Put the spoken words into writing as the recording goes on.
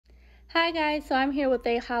Hi guys, so I'm here with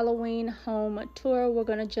a Halloween home tour. We're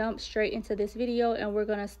going to jump straight into this video and we're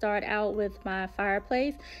going to start out with my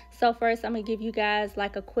fireplace. So first I'm going to give you guys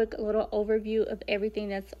like a quick little overview of everything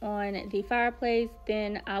that's on the fireplace.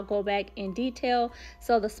 Then I'll go back in detail.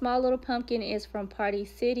 So the small little pumpkin is from Party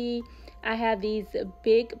City. I have these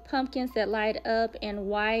big pumpkins that light up in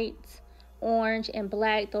white, orange, and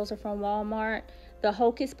black. Those are from Walmart. The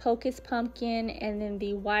Hocus Pocus pumpkin and then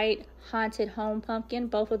the white haunted home pumpkin,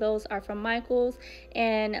 both of those are from Michael's,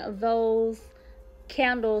 and those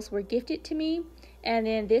candles were gifted to me. And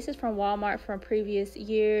then this is from Walmart from previous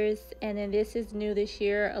years, and then this is new this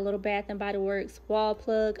year, a little Bath and Body Works wall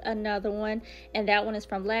plug, another one, and that one is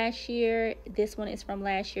from last year. This one is from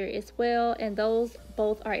last year as well, and those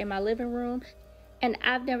both are in my living room. And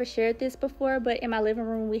I've never shared this before, but in my living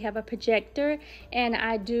room we have a projector, and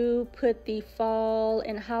I do put the fall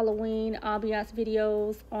and Halloween ambiance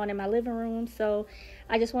videos on in my living room. So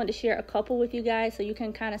I just wanted to share a couple with you guys so you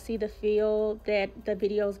can kind of see the feel that the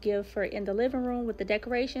videos give for in the living room with the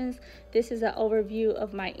decorations. This is an overview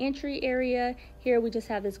of my entry area. Here we just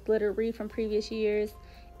have this glitter wreath from previous years.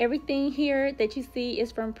 Everything here that you see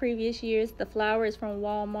is from previous years. The flower is from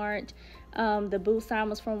Walmart. The boo sign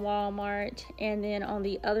was from Walmart, and then on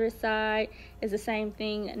the other side is the same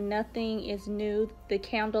thing. Nothing is new. The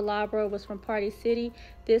candelabra was from Party City.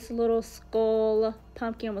 This little skull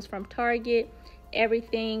pumpkin was from Target.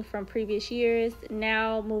 Everything from previous years.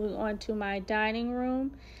 Now moving on to my dining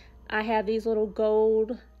room, I have these little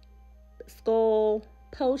gold skull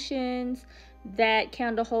potions. That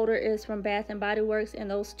candle holder is from Bath and Body Works, and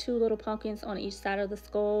those two little pumpkins on each side of the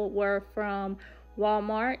skull were from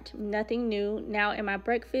Walmart. Nothing new. Now in my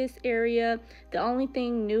breakfast area, the only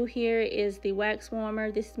thing new here is the wax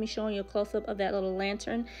warmer. This is me showing you a close-up of that little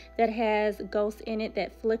lantern that has ghosts in it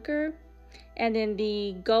that flicker. And then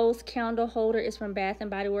the ghost candle holder is from Bath and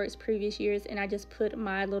Body Works previous years, and I just put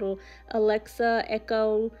my little Alexa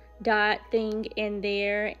Echo Dot thing in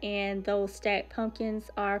there. And those stacked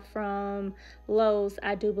pumpkins are from Lowe's,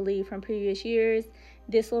 I do believe, from previous years.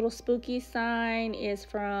 This little spooky sign is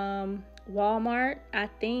from Walmart, I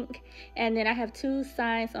think. And then I have two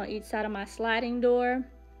signs on each side of my sliding door.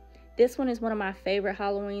 This one is one of my favorite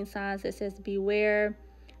Halloween signs that says beware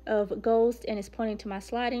of ghosts, and it's pointing to my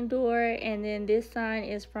sliding door. And then this sign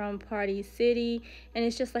is from Party City, and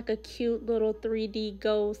it's just like a cute little 3D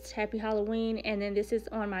ghost, happy Halloween. And then this is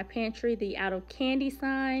on my pantry, the out of candy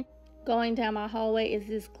sign. Going down my hallway is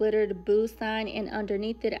this glittered boo sign, and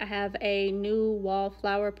underneath it I have a new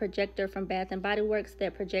wallflower projector from Bath and Body Works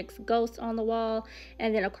that projects ghosts on the wall.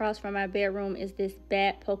 And then across from my bedroom is this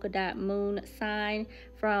bat polka dot moon sign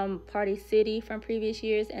from Party City from previous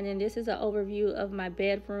years. And then this is an overview of my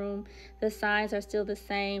bedroom. The signs are still the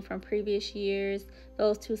same from previous years.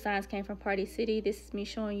 Those two signs came from Party City. This is me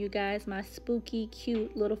showing you guys my spooky,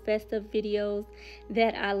 cute little festive videos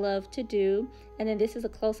that I love to do. And then this is a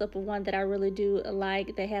close-up of one that I really do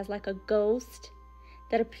like, that has like a ghost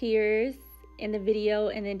that appears in the video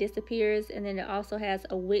and then disappears. And then it also has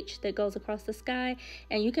a witch that goes across the sky.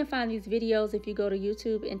 And you can find these videos if you go to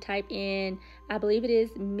YouTube and type in, I believe it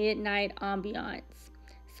is Midnight Ambiance.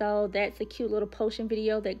 So that's a cute little potion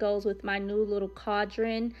video that goes with my new little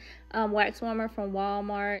cauldron wax warmer from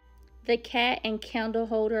Walmart. The cat and candle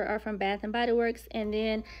holder are from Bath and Body Works. And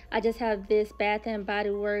then I just have this Bath and Body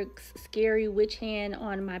Works scary witch hand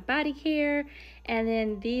on my body care. And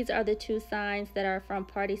then these are the two signs that are from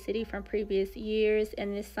Party City from previous years.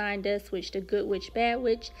 And this sign does switch to Good Witch, Bad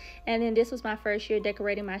Witch. And then this was my first year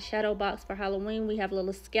decorating my shadow box for Halloween. We have a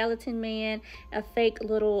little skeleton man, a fake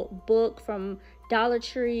little book from Dollar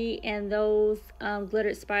Tree, and those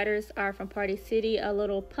glittered spiders are from Party City, a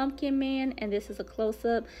little pumpkin man, and this is a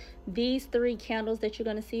close-up. These three candles that you're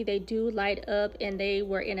going to see, they do light up, and they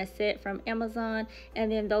were in a set from Amazon.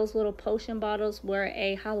 And then those little potion bottles were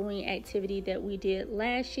a Halloween activity that we did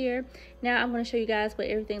last year. Now I'm going to show you guys what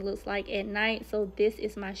everything looks like at night. So this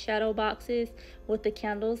is my shadow boxes with the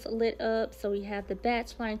candles lit up. So we have the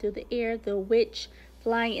bats flying through the air, the witch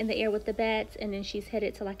flying in the air with the bats, and then she's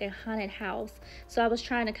headed to like a haunted house. So I was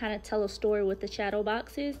trying to kind of tell a story with the shadow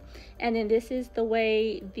boxes. And then this is the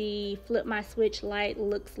way the flip my switch light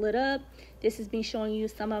looks lit up. This is me showing you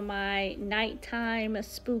some of my nighttime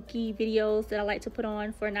spooky videos that I like to put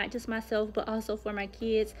on for not just myself but also for my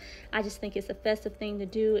kids. I just think it's a festive thing to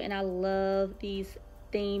do, and I love these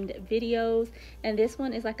themed videos. And this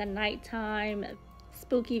one is like a nighttime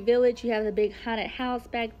spooky village. You have the big haunted house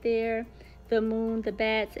back there. the moon, the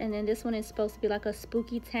bats, and then this one is supposed to be like a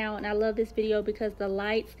spooky town. And I love this video because the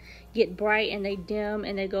lights get bright and they dim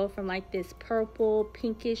and they go from like this purple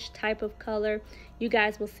pinkish type of color. You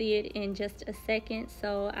guys will see it in just a second,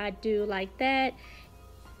 so I do like that.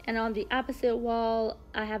 And on the opposite wall,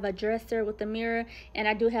 I have a dresser with a mirror, and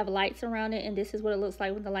I do have lights around it, and this is what it looks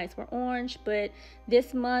like when the lights were orange. But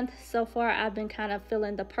this month so far, I've been kind of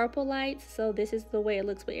feeling the purple lights, so this is the way it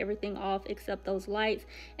looks with everything off except those lights.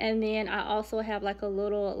 And then I also have like a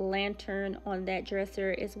little lantern on that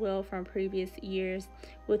dresser as well from previous years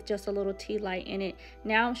with just a little tea light in it.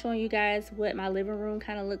 Now I'm showing you guys what my living room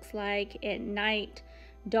kind of looks like at night.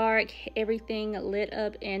 Dark, everything lit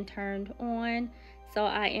up and turned on. So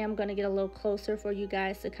I am going to get a little closer for you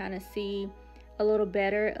guys to kind of see a little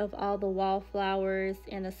better of all the wallflowers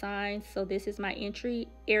and the signs. So this is my entry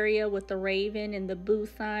area with the raven and the boo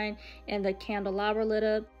sign and the candelabra lit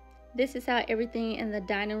up. This is how everything in the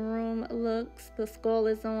dining room looks. The skull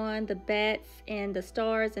is on, the bats and the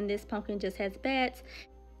stars, and this pumpkin just has bats.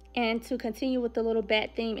 And to continue with the little bat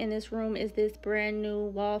theme in this room is this brand new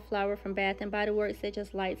wallflower from Bath & Body Works that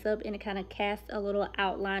just lights up and it kind of casts a little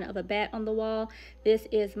outline of a bat on the wall. This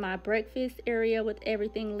is my breakfast area with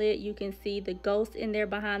everything lit. You can see the ghost in there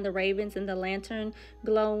behind the ravens and the lantern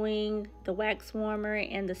glowing, the wax warmer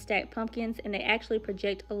and the stacked pumpkins, and they actually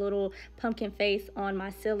project a little pumpkin face on my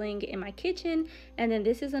ceiling in my kitchen. And then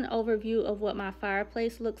this is an overview of what my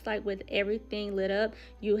fireplace looks like with everything lit up.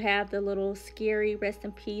 You have the little scary rest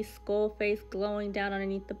in peace skull face glowing down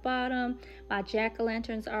underneath the bottom. My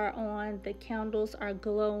jack-o'-lanterns are on, the candles are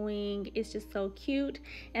glowing. It's just so cute.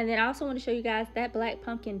 And then I also want to show you guys that black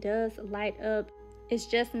pumpkin does light up. It's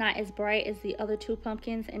just not as bright as the other two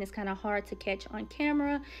pumpkins, and it's kind of hard to catch on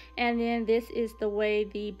camera. And then this is the way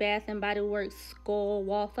the Bath & Body Works skull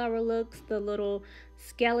wallflower looks. The little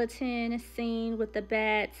skeleton scene with the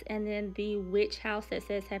bats, and then the witch house that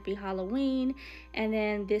says Happy Halloween. And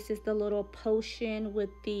then this is the little potion with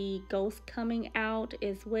the ghost coming out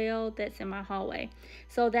as well that's in my hallway.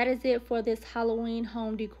 So that is it for this Halloween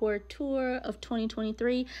home decor tour of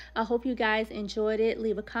 2023. I hope you guys enjoyed it.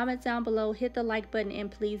 Leave a comment down below, hit the like button, and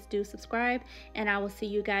please do subscribe, and I will see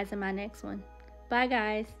you guys in my next one. Bye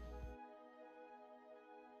guys.